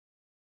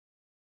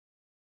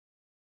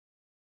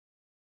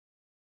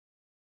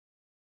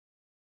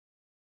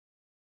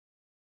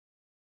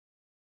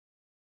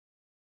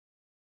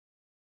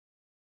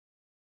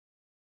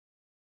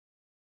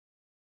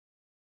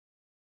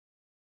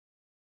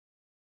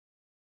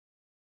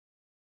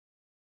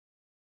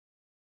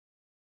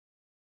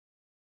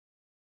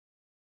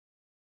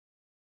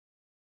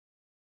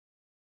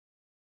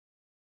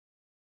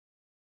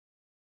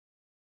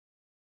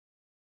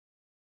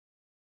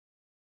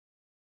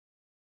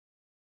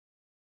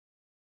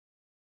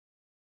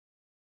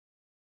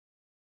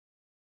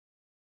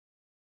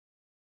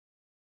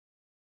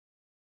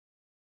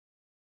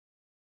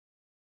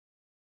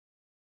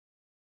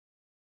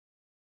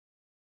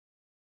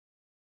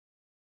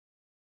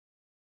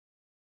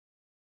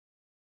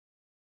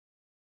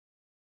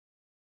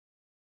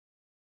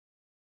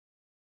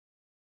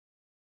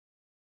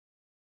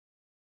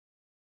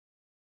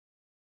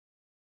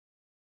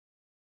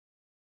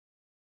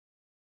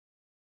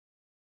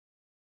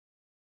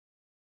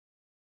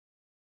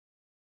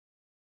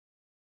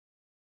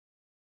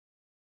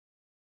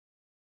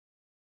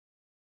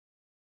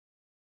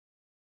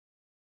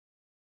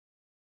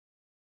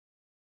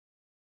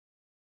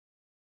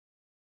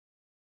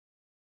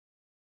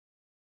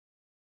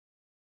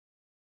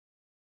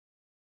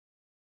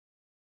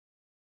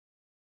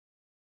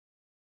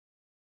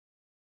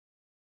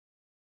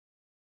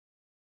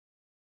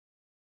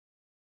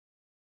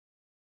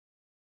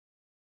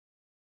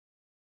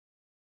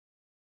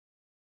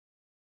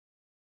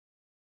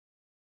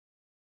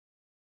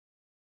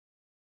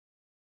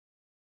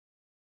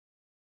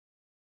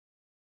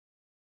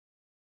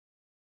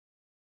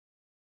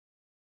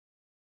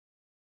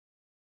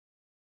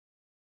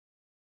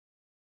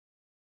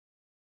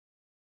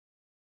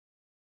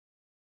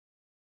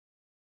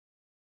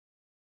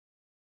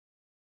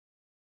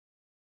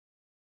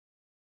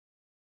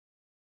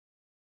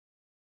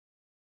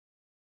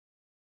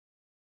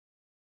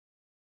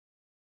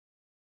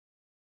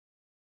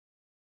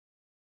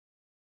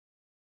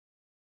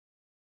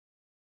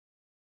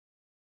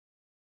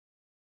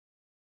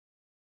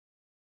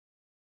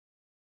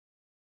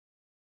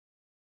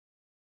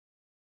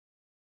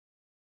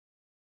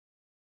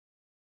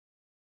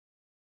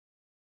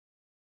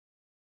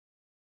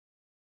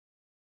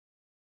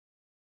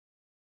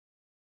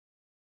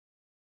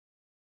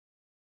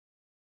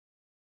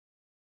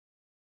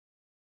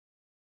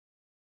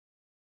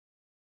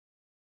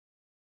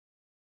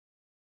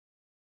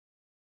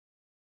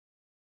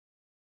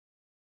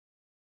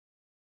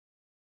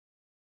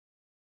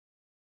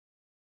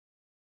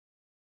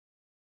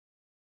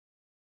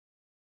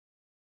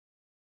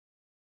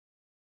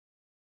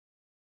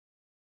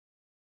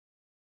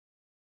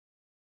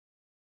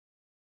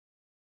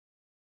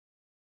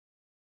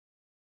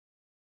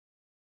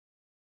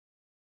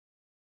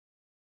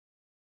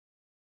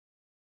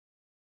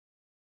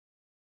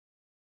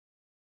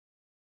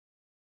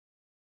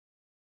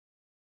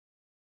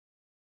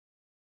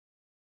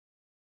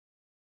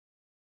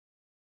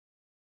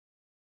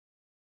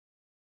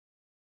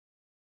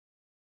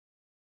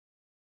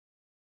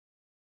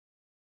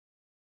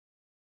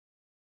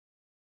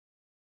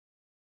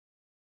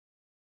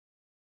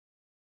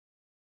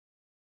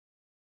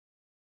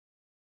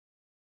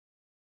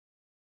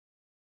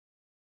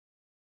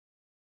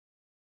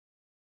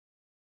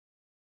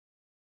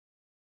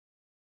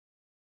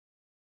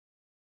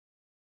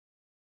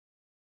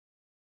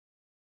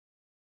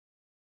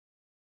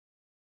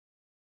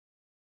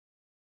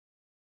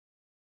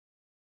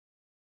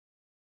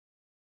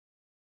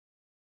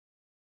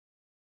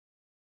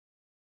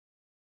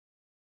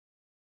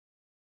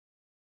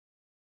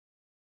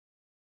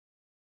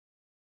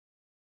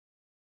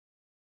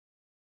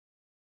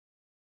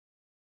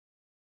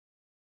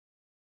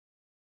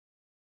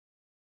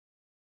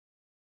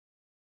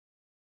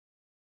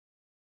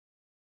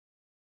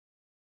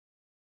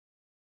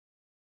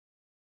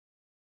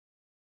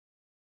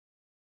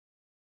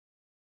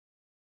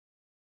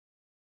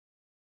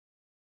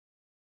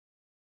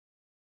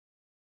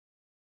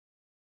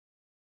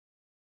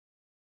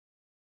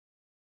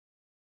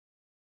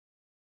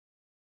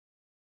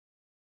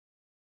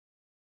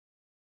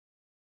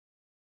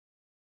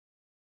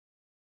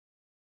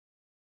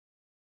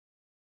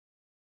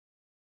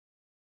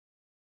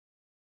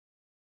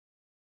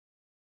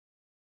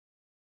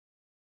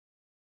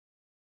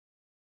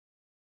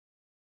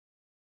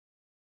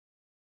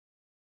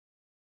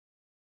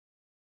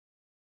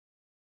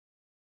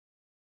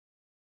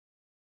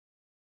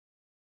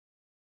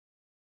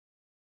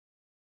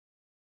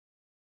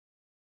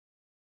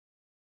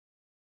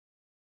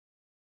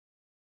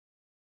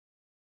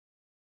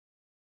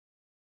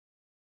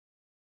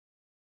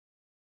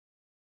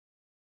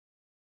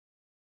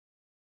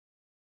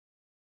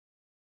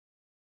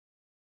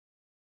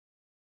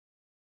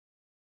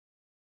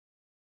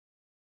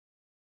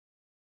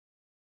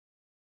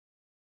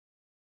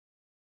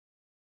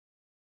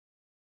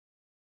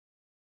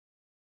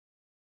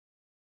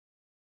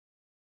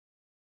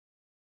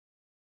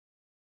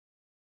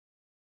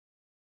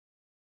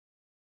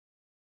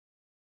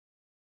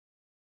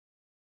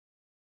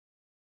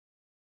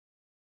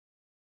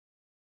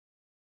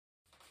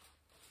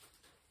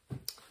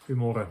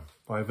Goeiemôre,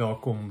 baie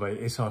welkom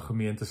by SA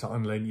Gemeente se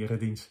aanlyn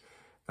erediens.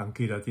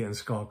 Dankie dat jy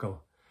inskakel.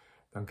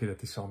 Dankie dat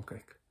jy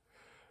saamkyk.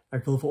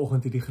 Ek wil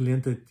vanoggend hierdie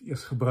geleentheid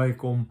eers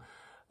gebruik om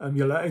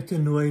julle uit te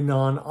nooi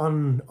na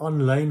 'n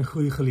aanlyn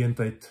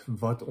groeigeleentheid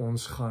wat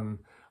ons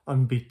gaan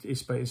aanbied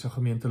by SA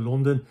Gemeente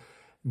Londen.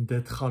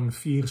 Dit gaan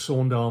 4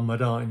 Sondae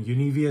middag in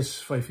Junie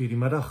wees, 5:00 die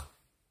middag.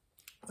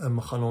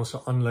 Gaan ons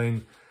 'n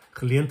aanlyn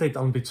geleentheid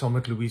aanbied saam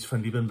met Louise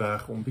van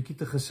Liebenberg om bietjie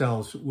te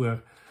gesels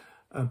oor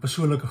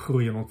persoonlike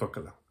groei en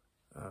ontwikkeling.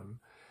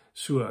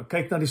 So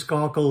kyk na die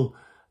skakel,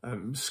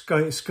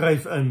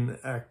 skryf in,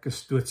 ek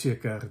is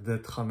doodseker,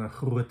 dit gaan 'n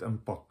groot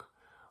impak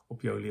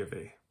op jou lewe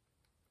hê.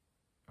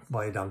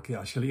 Baie dankie,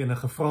 as jy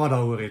enige vrae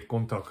daaroor het,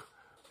 kontak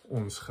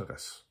ons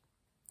gerus.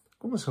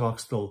 Kom ons raak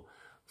stil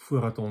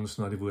voordat ons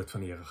na die woord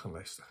van die Here gaan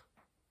luister.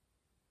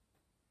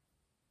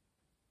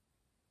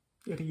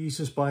 Here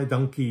Jesus, baie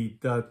dankie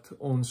dat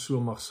ons so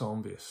mag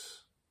saam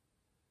wees.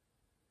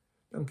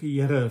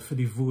 Dankie Here vir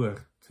die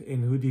woord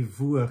en hoe die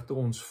woord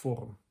ons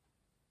vorm.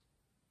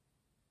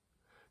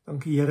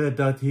 Dankie Here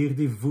dat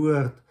hierdie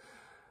woord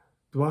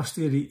dwars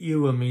deur die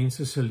eeue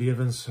mense se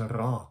lewens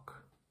raak.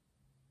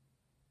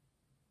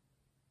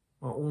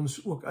 Maar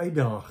ons ook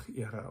uitdaag,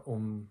 Here,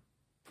 om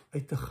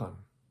uit te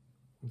gaan,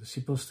 om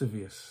disippels te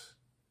wees,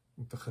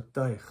 om te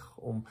getuig,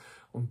 om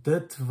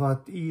dit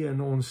wat U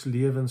in ons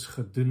lewens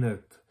gedoen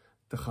het,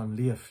 te gaan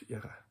leef,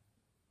 Here.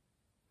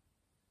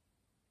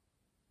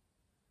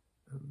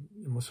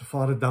 Ons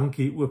Vader,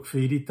 dankie ook vir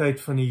hierdie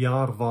tyd van die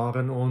jaar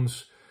waarin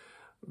ons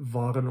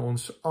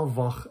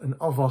in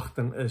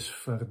afwagting is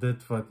vir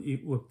dit wat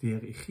U ook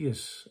deur U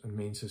Gees in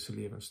mense se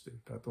lewens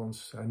doen. Dat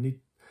ons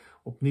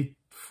opnuut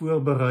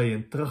voorberei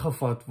en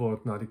teruggevat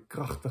word na die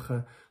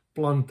kragtige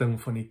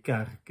planting van die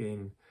kerk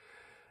en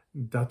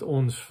dat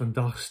ons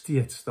vandag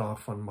steeds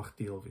daarvan mag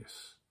deel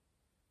wees.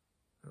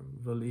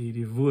 Wil U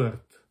die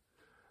woord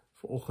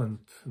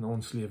vanoggend in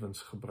ons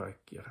lewens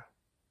gebruik, Here.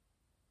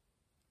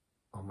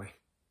 Amen.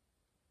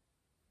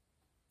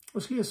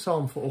 Ons lees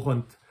saam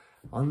vanoggend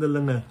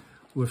Handelinge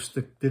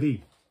hoofstuk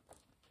 3.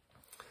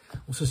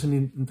 Ons is in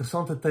 'n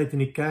interessante tyd in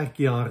die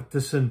kerkjaar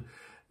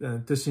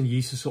tussen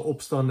Jesus se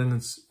opstanding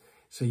en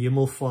sy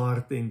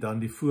hemelvaart en dan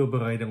die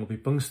voorbereiding op die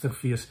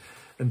Pinksterfees.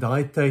 In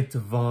daai tyd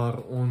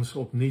waar ons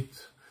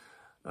opnuut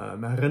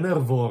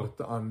herinner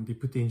word aan die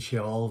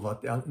potensiaal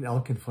wat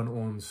elkeen van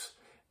ons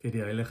deur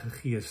die Heilige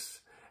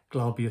Gees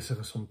klaar besig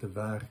is om te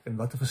werk en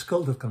wat 'n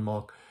verskil dit kan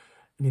maak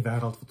in die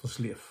wêreld wat ons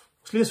leef.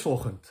 Ons lees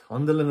vanoggend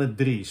Handelinge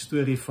 3,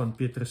 storie van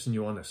Petrus en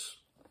Johannes.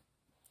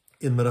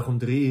 Een middag om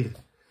 3:00,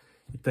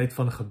 die tyd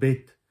van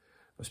gebed,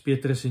 was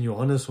Petrus en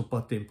Johannes op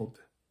pad tempel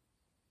toe.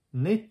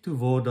 Net toe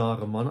word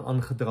daar 'n man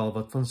aangedra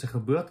wat van sy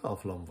geboorte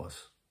af lam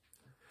was.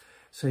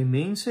 Sy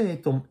mense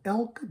het hom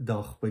elke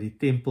dag by die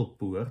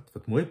tempelpoort,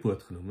 wat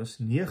Mooipoort genoem is,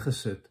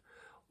 neergesit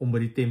om by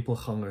die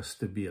tempelgangers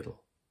te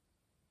bedel.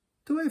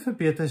 Toe hy vir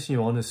Petrus en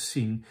Johannes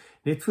sien,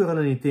 net voor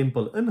hulle in die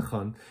tempel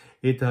ingaan,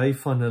 het hy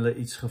van hulle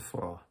iets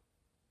gevra.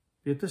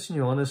 Petrus en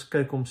Johannes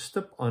kyk hom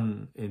stip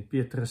aan en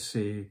Petrus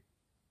sê,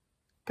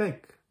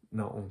 kyk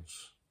na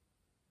ons.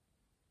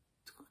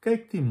 Toe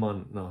kyk die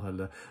man na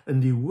hulle in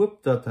die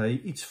hoop dat hy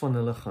iets van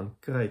hulle gaan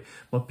kry.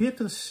 Maar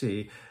Petrus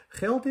sê,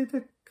 geld het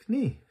ek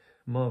nie,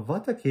 maar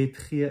wat ek het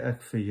gee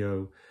ek vir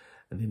jou.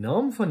 In die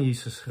naam van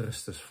Jesus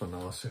Christus van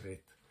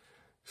Nasaret,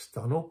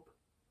 staan op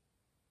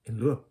en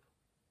loop.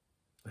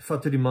 Hy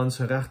vat toe die man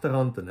sy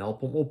regterhand en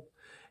help hom op,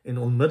 en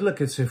onmiddellik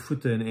het sy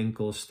voete en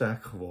enkels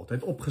sterk geword. Hy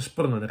het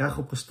opgespring en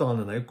regop gestaan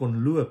en hy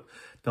kon loop.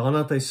 Daarna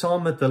het hy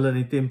saam met hulle in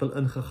die tempel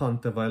ingegaan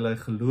terwyl hy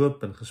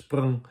geloop en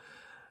gespring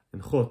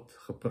en God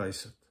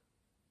geprys het.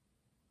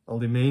 Al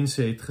die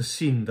mense het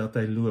gesien dat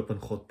hy loop en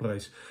God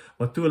prys,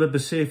 maar toe hulle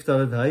besef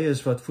dat dit hy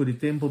is wat voor die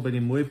tempel by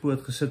die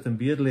Mooipoort gesit en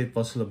bedel het,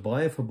 was hulle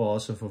baie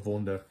verbaas en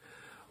verwonder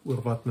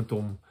oor wat met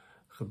hom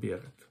gebeur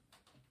het.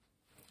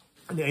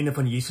 Aan die einde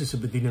van Jesus se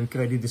bediening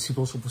kry die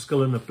disippels op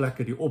verskillende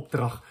plekke die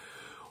opdrag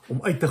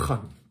om uit te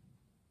gaan.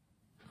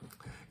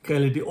 Kry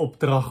hulle die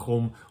opdrag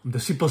om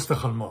disippels te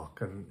gaan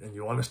maak. In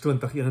Johannes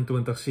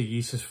 20:21 sê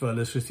Jesus vir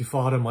hulle, soos die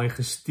Vader my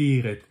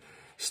gestuur het,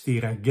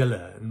 stuur ek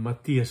julle. In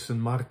Matteus en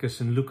Markus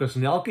en Lukas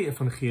en elke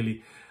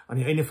evangelie, aan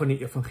die einde van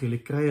die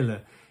evangelie kry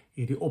hulle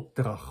hierdie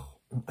opdrag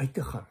om uit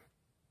te gaan.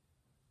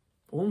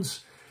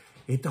 Ons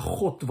het 'n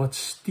God wat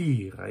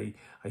stuur.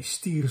 Hy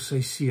stuur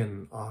sy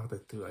seun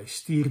aarde toe. Hy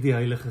stuur die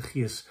Heilige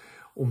Gees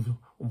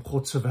om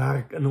God se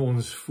werk in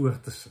ons voor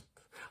te sit.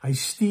 Hy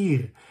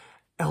stuur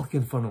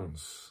elkeen van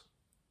ons.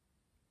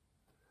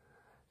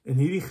 En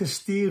hierdie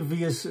gestuur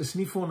wees is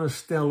nie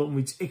veronderstel om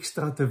iets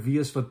ekstra te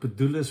wees wat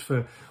bedoel is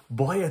vir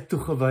baie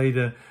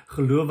toegewyde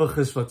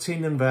gelowiges wat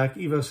sendingwerk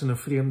iewers in 'n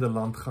vreemde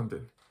land gaan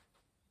doen.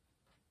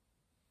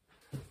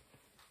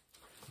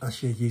 As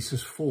jy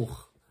Jesus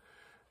volg,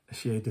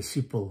 is jy 'n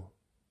disipel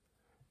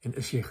en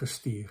is jy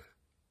gestuur.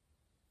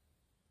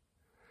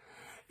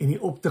 En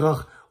die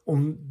opdrag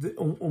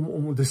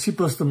om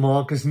disippels te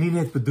maak is nie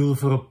net bedoel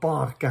vir 'n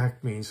paar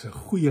kerkmense,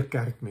 goeie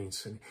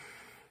kerkmense nie.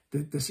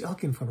 Dit is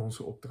elkeen van ons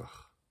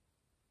opdrag.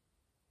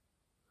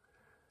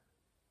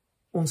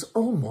 Ons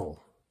almal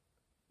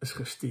is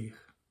gestuur.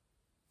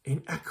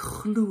 En ek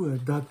glo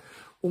dat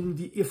om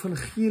die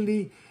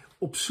evangelie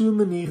op so 'n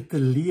manier te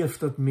leef,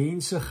 dat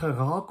mense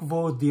geraak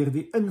word deur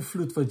die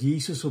invloed wat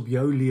Jesus op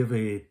jou lewe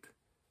het,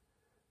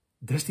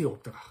 dis die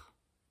opdrag.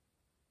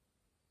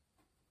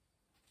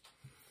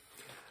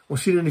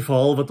 Ons sien in die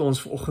verhaal wat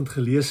ons vanoggend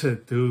gelees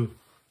het, hoe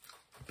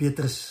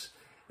Petrus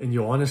en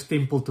Johannes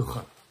tempel toe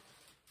gaan.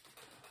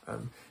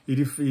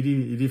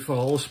 Hierdie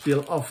verhaal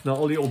speel af na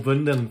al die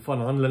opwinding van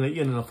Handelinge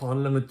 1 en van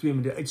Handelinge 2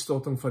 met die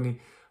uitstorting van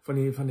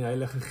die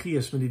Heilige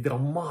Gees, met die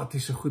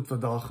dramatiese goed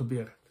wat daar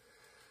gebeur het.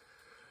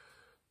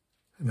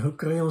 En nou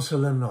kry ons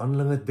hulle in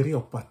Handelinge 3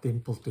 op pad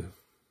tempel toe,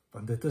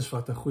 want dit is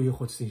wat 'n goeie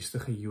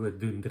godsdienstige Jood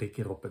doen 3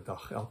 keer op 'n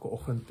dag, elke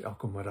oggend,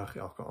 elke middag,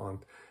 elke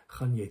aand,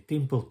 gaan jy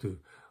tempel toe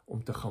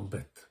om te gaan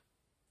bid.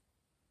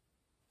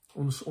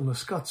 Ons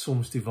onderskat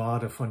soms die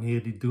waarde van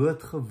hierdie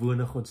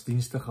doodgewone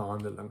godsdienstige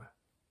handelinge.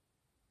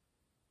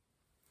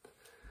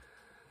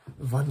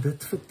 Want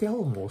dit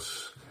vertel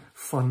mos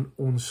van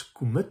ons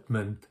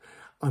kommitment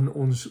aan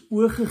ons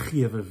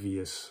oorgegewe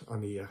wees aan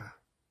die Here,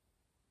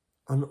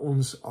 aan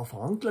ons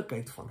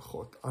afhanklikheid van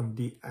God, aan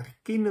die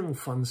erkenning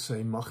van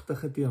sy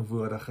magtige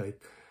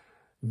teenwoordigheid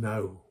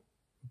nou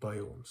by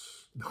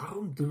ons.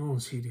 Daarom doen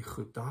ons hierdie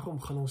goed,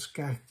 daarom gaan ons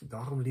kerk,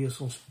 daarom lees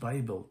ons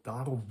Bybel,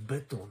 daarom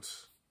bid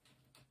ons.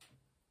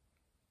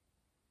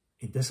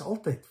 En dis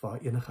altyd waar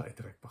enige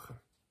uitreik begin.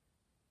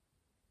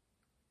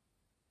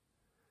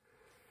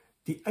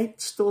 Die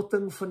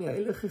uitstorting van die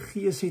Heilige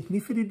Gees het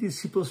nie vir die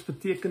disippels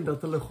beteken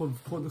dat hulle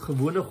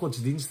gewone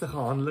godsdienstige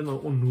handelinge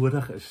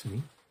onnodig is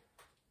nie.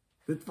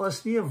 Dit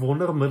was nie 'n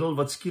wondermiddel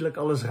wat skielik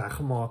alles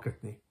reggemaak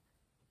het nie.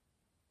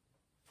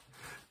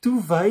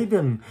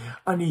 Toewyding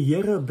aan die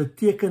Here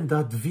beteken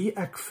dat wie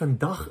ek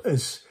vandag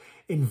is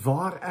en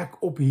waar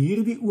ek op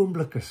hierdie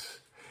oomblik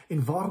is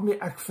en waarmee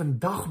ek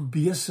vandag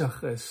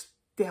besig is,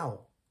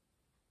 tel.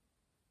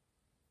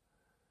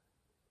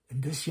 En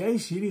dis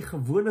juis hierdie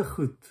gewone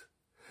goed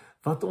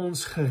wat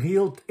ons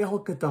gereeld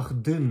elke dag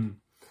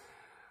doen,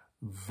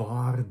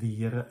 waar die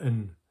Here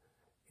in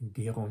en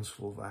deur ons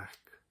wil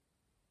werk.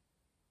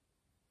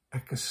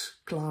 Ek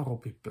is klaar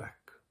op die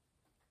plek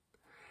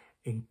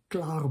en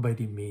klaar by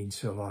die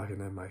mense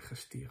waarin hy my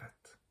gestuur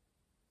het.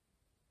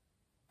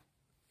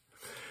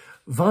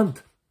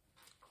 Want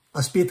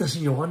as Petrus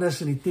en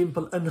Johannes in die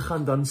tempel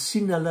ingaan, dan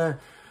sien hulle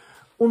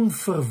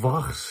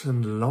onverwags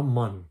 'n lam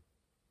man,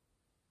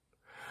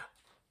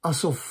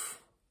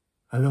 asof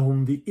hulle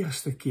hom die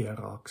eerste keer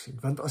raak sien.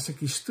 Want as ek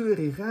die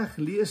storie reg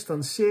lees,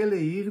 dan sê hulle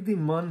hierdie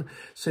man,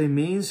 sy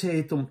mense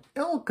het hom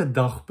elke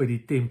dag by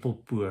die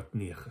tempelpoort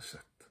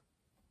neergesit.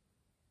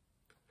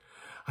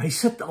 Hy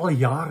sit al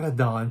jare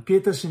daar, en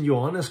Petrus en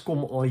Johannes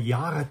kom al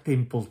jare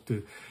tempel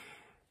toe,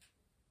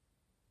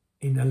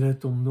 en hulle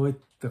het hom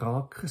nooit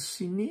raak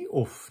gesien nie,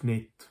 of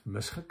net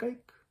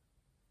misgekyk.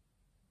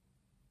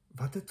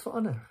 Wat het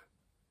verander?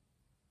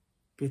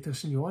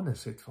 Petrus en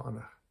Johannes het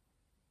verander.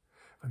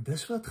 Want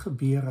dis wat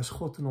gebeur as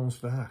God in ons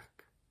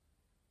werk.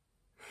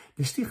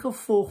 Dis die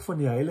gevolg van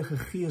die Heilige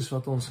Gees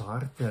wat ons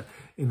harte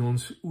en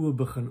ons oë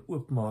begin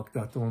oopmaak,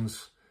 dat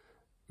ons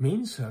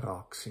mense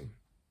raak sien.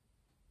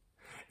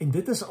 En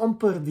dit is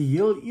amper die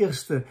heel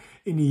eerste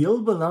en die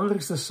heel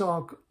belangrikste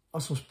saak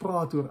as ons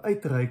praat oor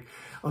uitreik,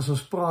 as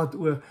ons praat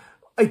oor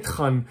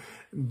uitgaan,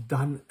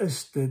 dan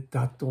is dit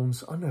dat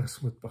ons anders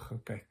moet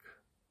begin kyk.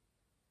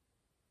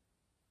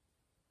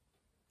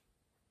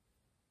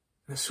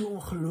 Dit is so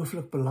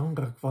ongelooflik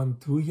belangrik,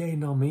 want hoe jy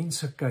na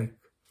mense kyk,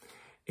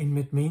 en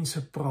met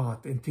mense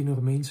praat, en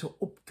teenoor mense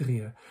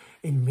optree,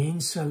 en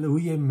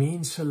hoe jy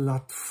mense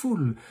laat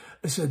voel,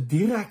 is 'n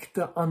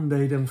direkte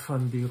aanduiding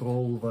van die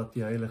rol wat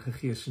die Heilige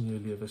Gees in jou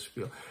lewe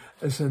speel.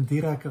 Is 'n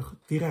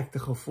direkte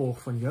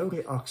gevolg van jou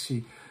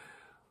reaksie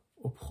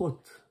op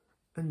God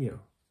in jou.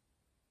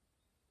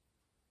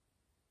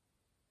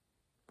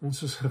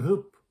 Ons is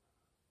geroep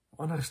om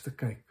anders te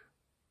kyk.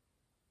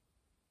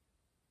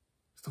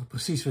 Dit is toch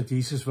presies wat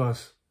Jesus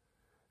was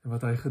en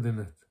wat hy gedoen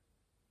het.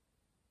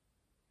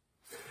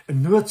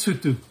 In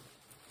Noord-Sotho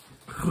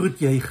groet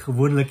jy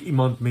gewoonlik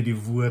iemand met die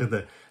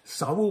woorde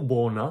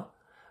Sawubona,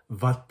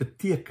 wat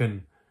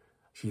beteken,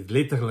 as jy dit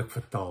letterlik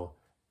vertaal,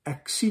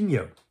 ek sien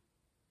jou.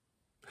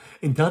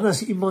 En dan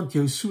as iemand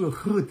jou so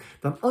groet,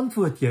 dan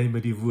antwoord jy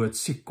met die woord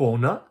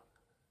Sikona,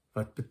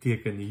 wat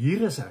beteken,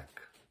 hier is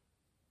ek.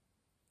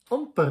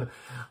 Amper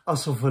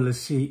asof hulle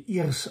sê,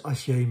 eers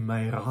as jy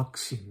my raak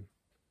sien,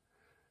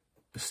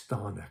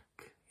 bestaan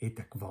ek, het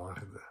ek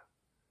waarde,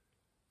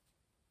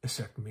 is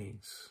ek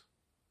mens.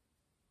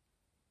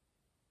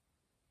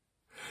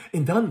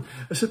 En dan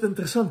is dit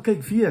interessant,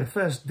 kyk weer,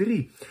 vers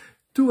 3,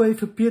 toe hy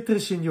vir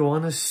Petrus en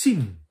Johannes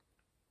sien,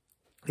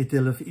 het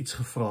hulle vir iets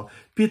gevra.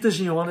 Petrus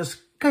en Johannes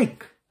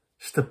kyk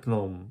stip na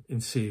hom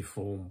en sê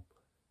vir hom,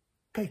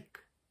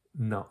 kyk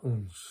na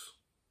ons.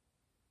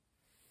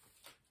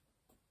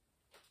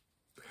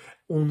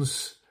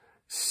 Ons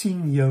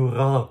sien jou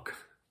raak.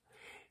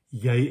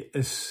 Jy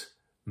is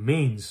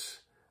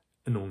mens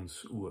in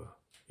ons oë.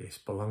 Jy is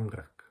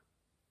belangrik.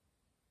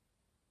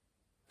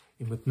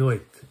 Jy moet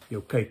nooit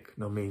jou kyk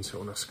na mense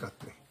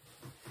onderskat nie.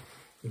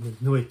 Jy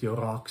moet nooit jou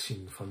raak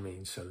sien van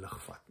mense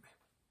lig vat nie.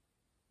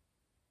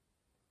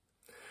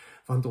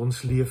 Want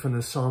ons leef in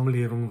 'n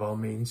samelewing waar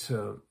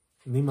mense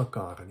nie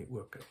mekaar in die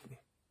oë kyk nie.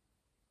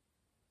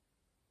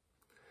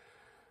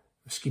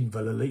 Miskien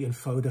wil hulle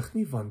eenvoudig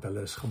nie, want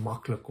hulle is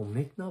gemaklik om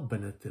net na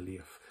binne te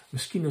leef.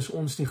 Miskien is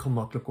ons nie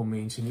gemaklik om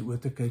mense in die oë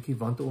te kyk nie,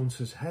 want ons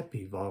is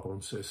happy waar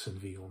ons is en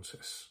wie ons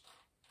is.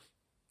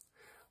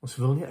 Ons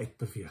wil nie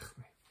uitbeweeg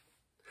nie.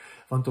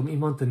 Want om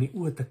iemand in die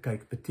oë te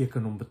kyk,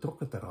 beteken om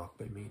betrokke te raak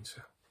by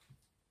mense.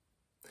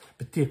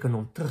 Beteken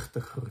om terug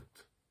te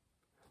groet.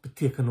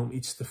 Beteken om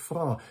iets te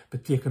vra,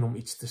 beteken om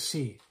iets te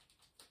sê.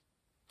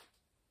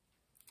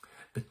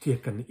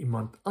 Beteken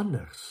iemand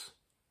anders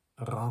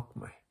raak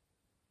my.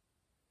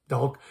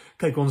 Dalk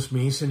kyk ons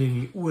mense nie in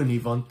die oë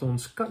nie, want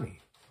ons kan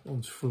nie.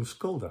 Ons voel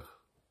skuldig.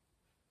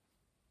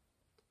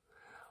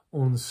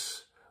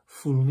 Ons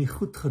voel nie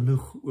goed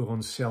genoeg oor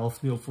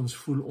onsself nie, of ons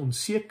voel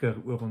onseker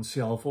oor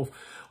onsself,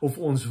 of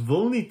ons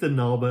wil nie te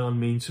naby aan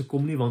mense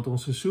kom nie, want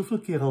ons is soveel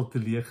keer al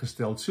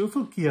teleurgestel,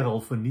 soveel keer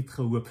al verniet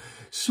gehoop,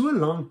 so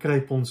lank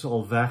kruip ons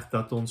al weg,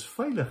 dat ons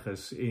veilig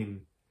is,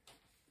 en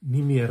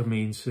nie meer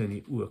mense in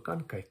die oë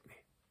kan kyk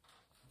nie.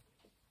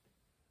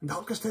 En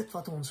dalk is dit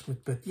wat ons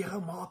moet bid. Here,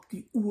 maak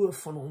die oë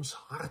van ons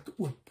hart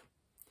oop,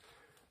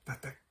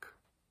 dat ek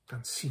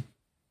kan sien,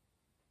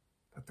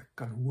 dat ek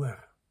kan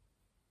hoor.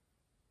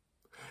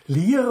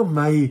 Leer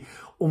my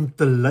om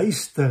te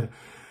luister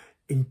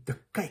en te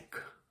kyk.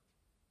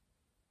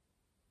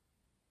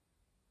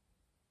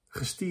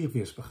 Gestuur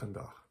wees begin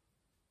daar.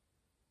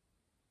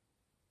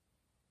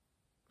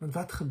 Want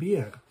wat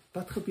gebeur?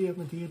 Wat gebeur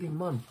met hierdie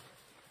man?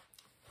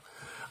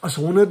 As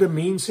honderde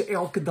mense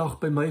elke dag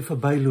by my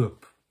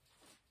verbyloop,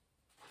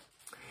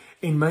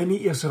 en my nie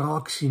eers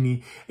raak sien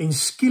nie, en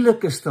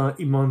skielik is daar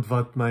iemand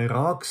wat my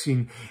raak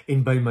sien,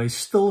 en by my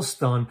stil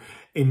staan,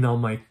 en na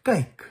my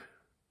kyk,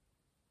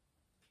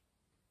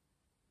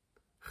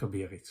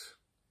 gebeur iets.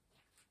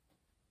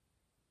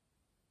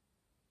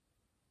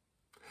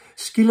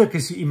 Skielik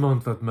is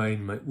iemand wat my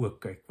in my oë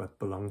kyk, wat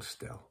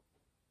belangstel.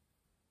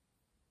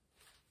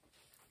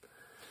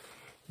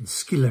 En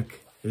skielik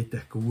het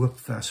ek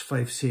hoop, vers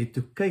 5 sê,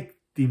 toe kyk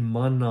die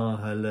man na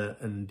hulle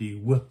in die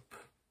hoop,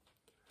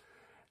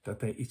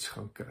 dat hy iets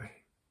gaan kry.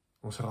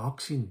 Ons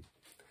raak sien,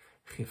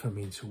 gee vir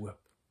mense hoop.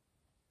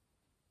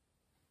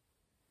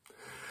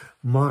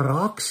 Maar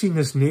raak sien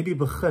is net die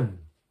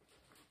begin,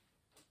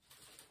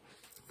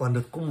 want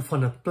dit kom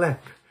van 'n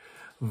plek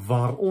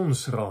waar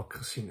ons raak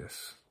gesien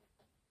is.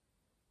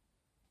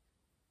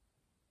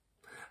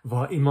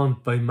 Waar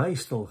iemand by my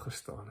stil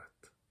gestaan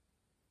het.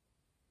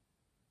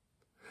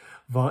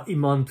 Waar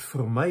iemand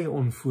vir my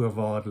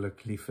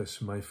onvoorwaardelik lief is,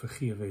 my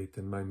vergewe het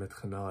en my met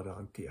genade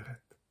hanteer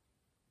het.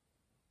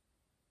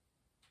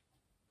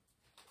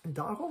 En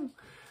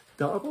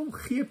daarom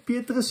gee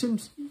Petrus en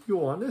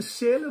Johannes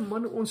sê hulle,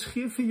 man, ons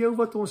gee vir jou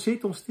wat ons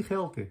het, ons die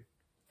geld het.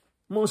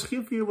 Maar ons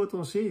gee vir jou wat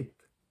ons het.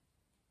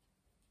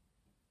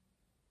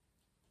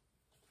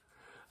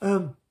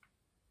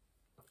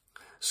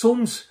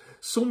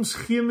 Soms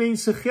gee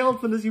mense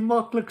geld, want dit is die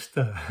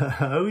maklikste.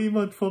 Hou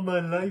iemand van my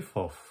lyf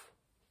af.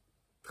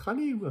 Het gaan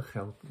nie oor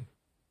geld nie.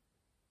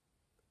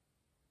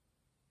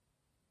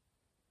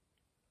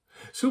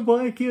 So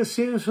baie keer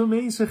sê ons vir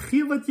mense,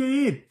 gee wat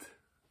jy het.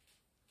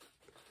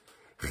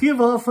 Gee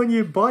waarvan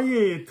jy baie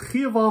het,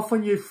 gee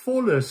waarvan jy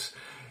vol is.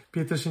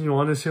 Petrus en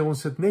Johannes sê,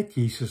 ons het net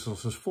Jesus,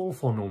 ons is vol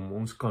van hom,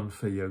 ons kan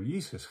vir jou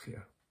Jesus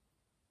gee.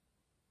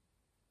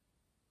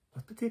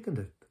 Wat beteken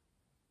dit?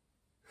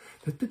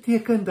 Dit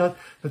beteken dat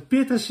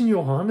Petrus en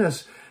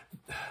Johannes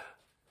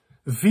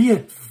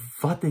weet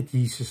wat het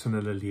Jesus in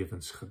hulle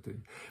lewens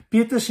gedoen.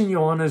 Petrus en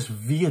Johannes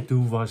weet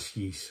hoe was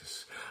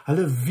Jesus.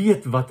 Hulle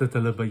weet wat het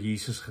hulle by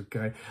Jesus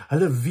gekry.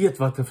 Hulle weet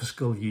wat 'n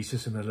verskil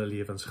Jesus in hulle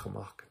lewens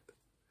gemaak het.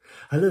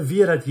 Hulle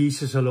weet dat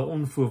Jesus hulle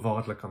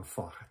onvoorwaardelik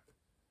aanvaar het.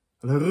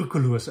 Hulle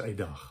roekeloos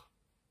uitdag.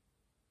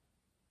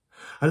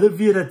 Hulle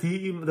weet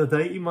dat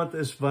hy iemand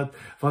is wat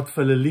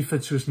vir hulle lief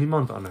het soos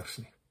niemand anders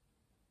nie.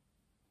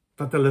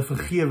 Dat hulle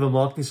vergewe,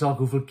 maak nie saak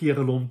hoeveel keer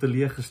hulle hom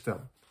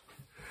teleurgestel.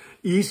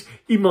 Hy is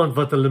iemand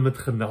wat hulle met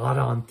genade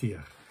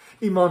hanteer.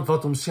 Iemand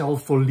wat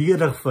homself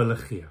volledig vir hulle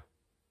gee.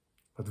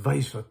 Wat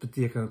wys wat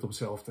beteken dit om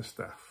self te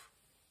sterf.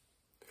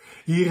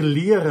 Hier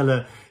leer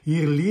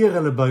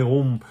hulle by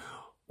hom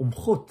om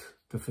God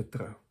te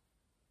vertrou.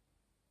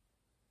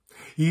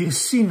 Hier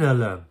sien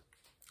hulle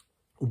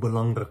hoe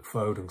belangrik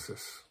verhoudings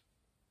is.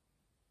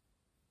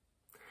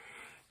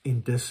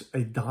 En dis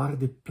uit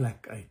daardie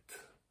plek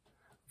uit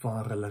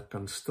waar hulle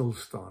kan stil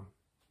staan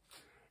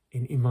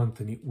en iemand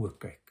in die oë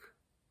kyk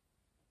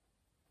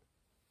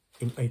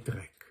en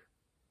uitreik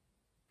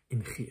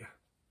en gee.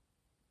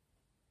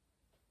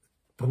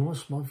 Bring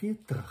ons maar weer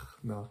terug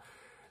na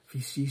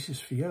wie is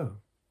Jesus vir jou?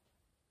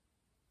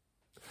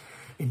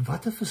 En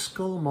wat 'n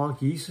verskil maak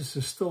Jesus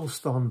se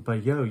stilstaan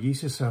by jou,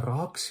 Jesus se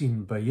raak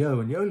sien by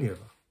jou in jou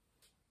lewe?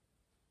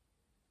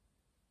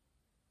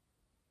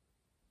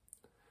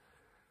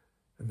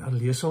 En dan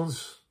lees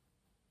ons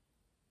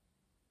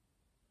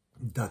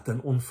dat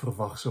 'n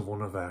onverwagse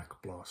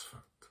wonderwerk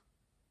plaasvind.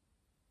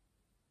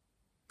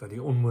 dat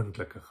die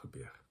onmoontlike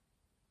gebeur.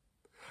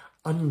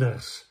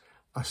 Anders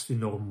as die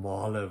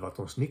normale wat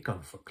ons nie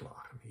kan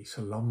verklaar nie. Hy's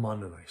 'n lam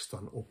man en hy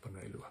staan op en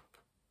hy loop.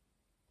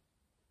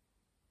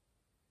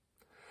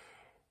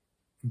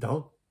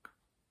 Dalk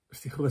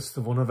is die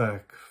grootste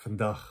wonderwerk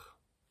vandag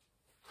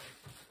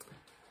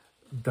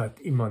dat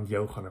iemand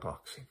jou gaan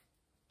raak sien.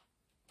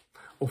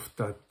 Of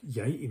dat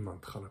jy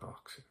iemand gaan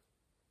raak sien.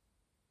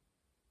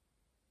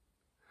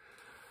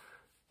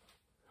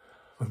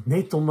 Want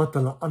net omdat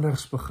hulle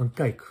anders begin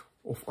kyk,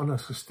 of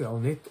anders gestel,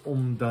 net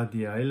omdat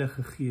die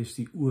Heilige Gees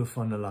die oë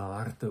van hulle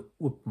harte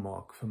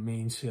oopmaak vir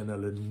mense in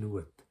hulle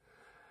nood,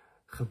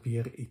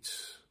 gebeur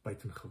iets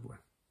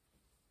buitengewoon.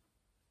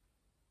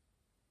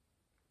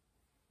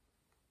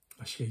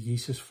 As jy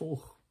Jesus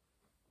volg,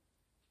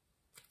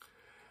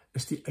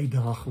 is die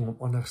uitdaging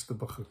om anders te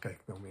begin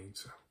kyk na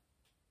mense.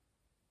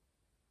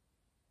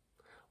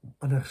 Om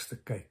anders te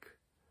kyk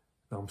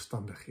na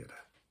omstandighede.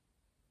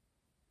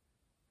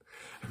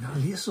 En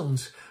dan lees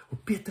ons hoe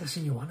Petrus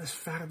en Johannes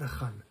verder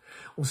gaan.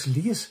 Ons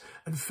lees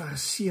in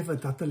vers 7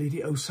 dat hulle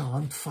die ou se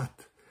hand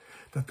vat,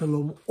 dat hulle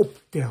hom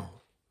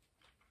optel.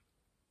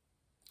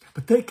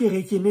 Partykeer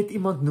het jy net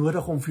iemand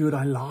nodig om vir jou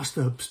daai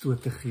laaste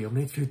hupstoot te gee, om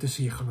net vir jou te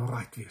sê jy gaan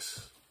alright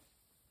wees.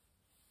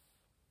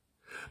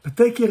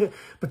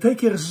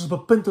 Partykeer is ons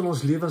op 'n punt in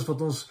ons lewens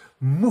wat ons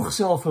moeg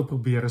self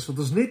probeer is, wat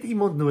ons net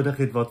iemand nodig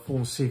het wat vir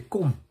ons sê,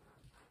 kom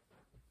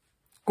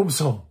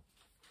saam,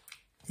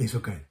 jy's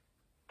okay.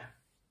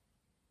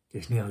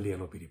 Jy's nie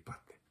alleen op hierdie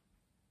pad nie.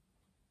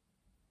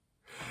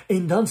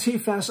 En dan sê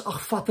vers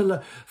 8,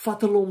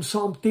 vat hulle hom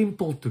saam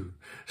tempel toe,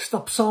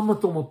 stap saam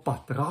met hom op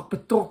pad, raak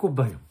betrokke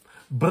by hom,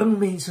 bring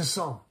mense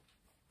saam.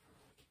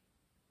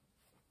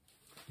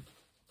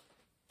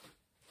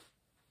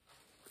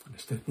 En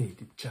is dit nie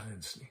die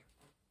challenge nie?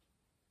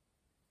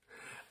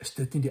 Is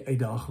dit nie die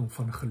uitdaging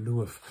van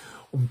geloof,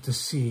 om te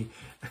sê,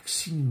 ek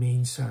sien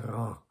mense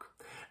raak,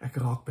 ek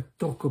raak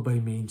betrokke by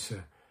mense,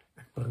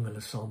 ek bring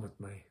hulle saam met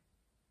my.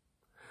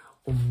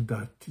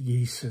 Omdat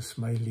Jesus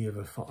my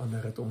lewe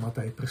verander het, omdat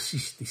hy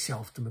presies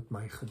dieselfde met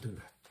my gedoen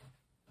het.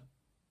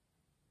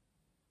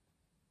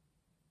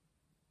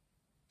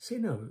 Sê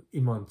nou,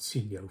 iemand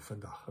sien jou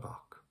vandag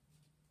raak.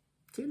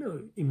 Sê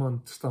nou,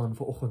 iemand staan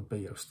vanoggend by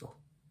jou stil.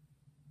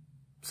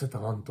 Sit 'n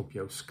hand op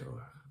jou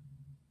skouer.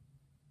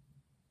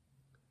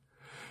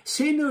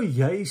 Sê nou,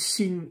 jy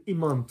sien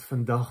iemand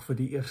vandag vir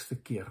die eerste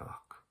keer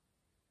raak.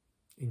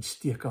 En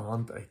steek 'n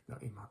hand uit na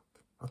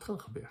iemand. Wat gaan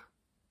gebeur?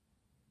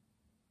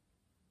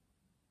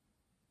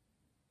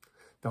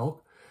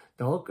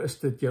 Dalk is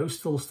dit jou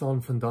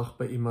stilstaan vandag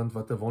by iemand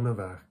wat 'n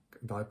wonderwerk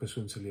in daai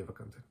persoon se lewe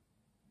kan doen.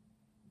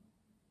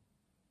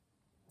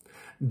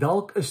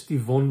 Dalk is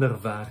die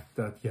wonderwerk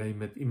dat jy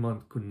met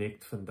iemand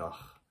connect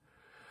vandag,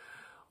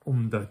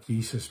 omdat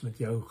Jesus met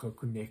jou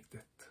geconnect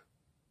het.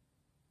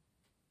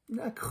 En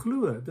ek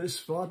glo,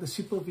 dis waar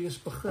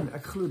disipelwees begin.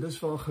 Ek glo, dis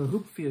waar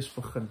geroepwees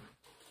begin.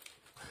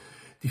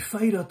 Die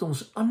feit dat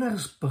ons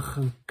anders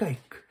begin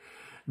kyk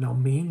na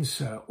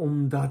mense,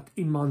 omdat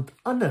iemand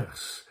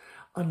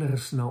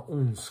anders na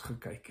ons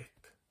gekyk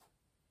het.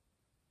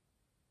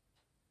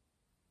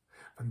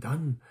 En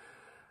dan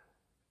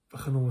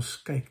begin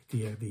ons kyk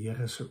deur die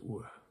Here se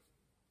oë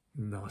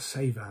na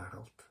sy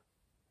wêreld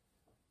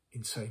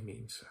en sy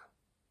mense.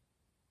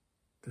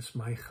 Dis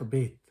my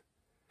gebed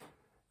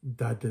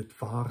dat dit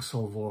waar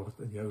sal word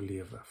in jou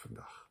lewe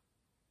vandag.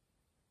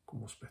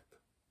 Kom ons bid.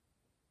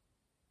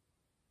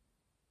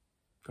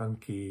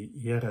 Dankie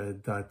Here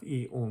dat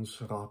U ons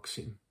raak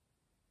sien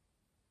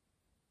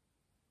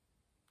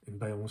en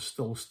by ons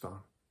stil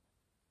staan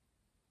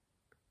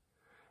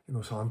en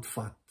ons hand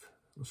vat,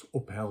 ons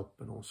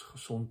ophelp en ons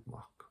gesond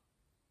maak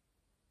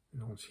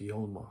en ons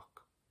heel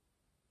maak.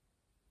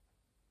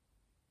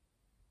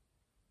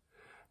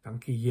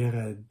 Dankie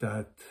Here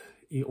dat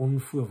U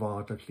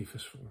onvoorwaardelik lief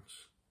is vir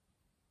ons,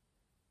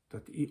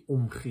 dat U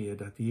omgee,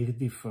 dat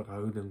hierdie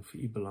verhouding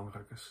vir U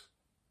belangrik is.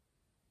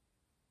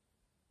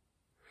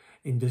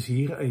 En dis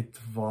hieruit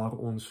waar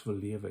ons wil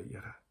lewe,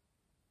 Here.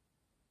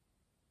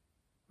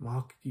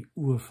 Maak die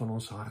oë van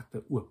ons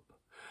harte oop.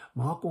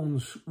 Maak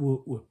ons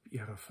oë oop,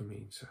 Here, vir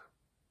mense.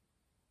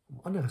 Om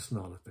anders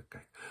na hulle te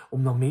kyk.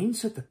 Om na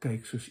mense te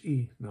kyk soos U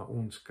na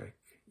ons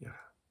kyk,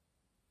 Here.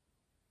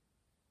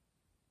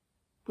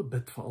 Ek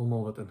bid vir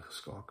almal wat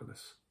ingeskakel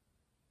is.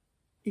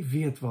 U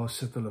weet waar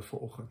sit hulle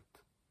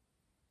vanoggend.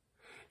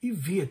 U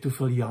weet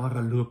hoeveel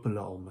jare loop hulle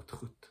al met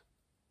goed.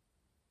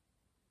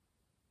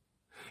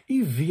 U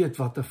weet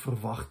wat 'n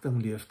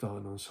verwagting leef daar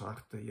in ons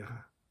harte,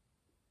 Here.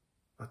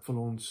 Wat wil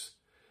ons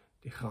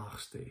die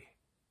graagste hê?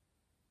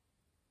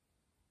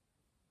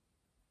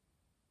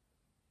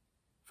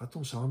 Vat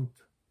ons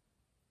hand,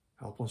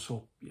 help ons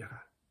op,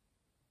 Here.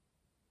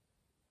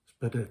 Ons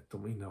bid dit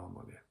om U naam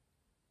alleen.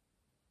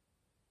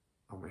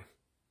 Amen.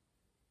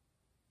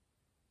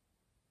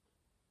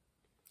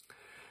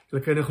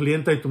 Julle kry nou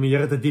geleentheid om die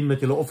Here te dien met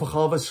julle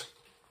offergawes.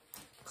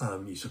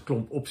 Hier is 'n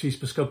klomp opsies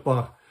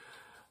beskikbaar.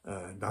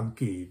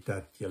 Dankie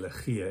dat julle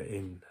gee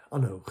en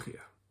aanhou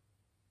gee.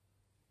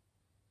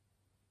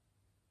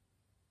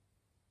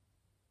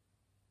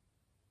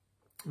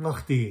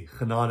 Mag die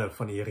genade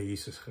van die Here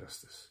Jesus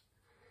Christus,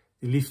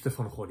 die liefde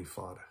van God die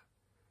Vader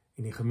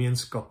en die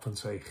gemeenskap van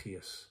sy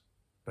Gees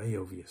by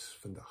jou wees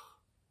vandag.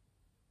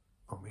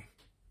 Amen.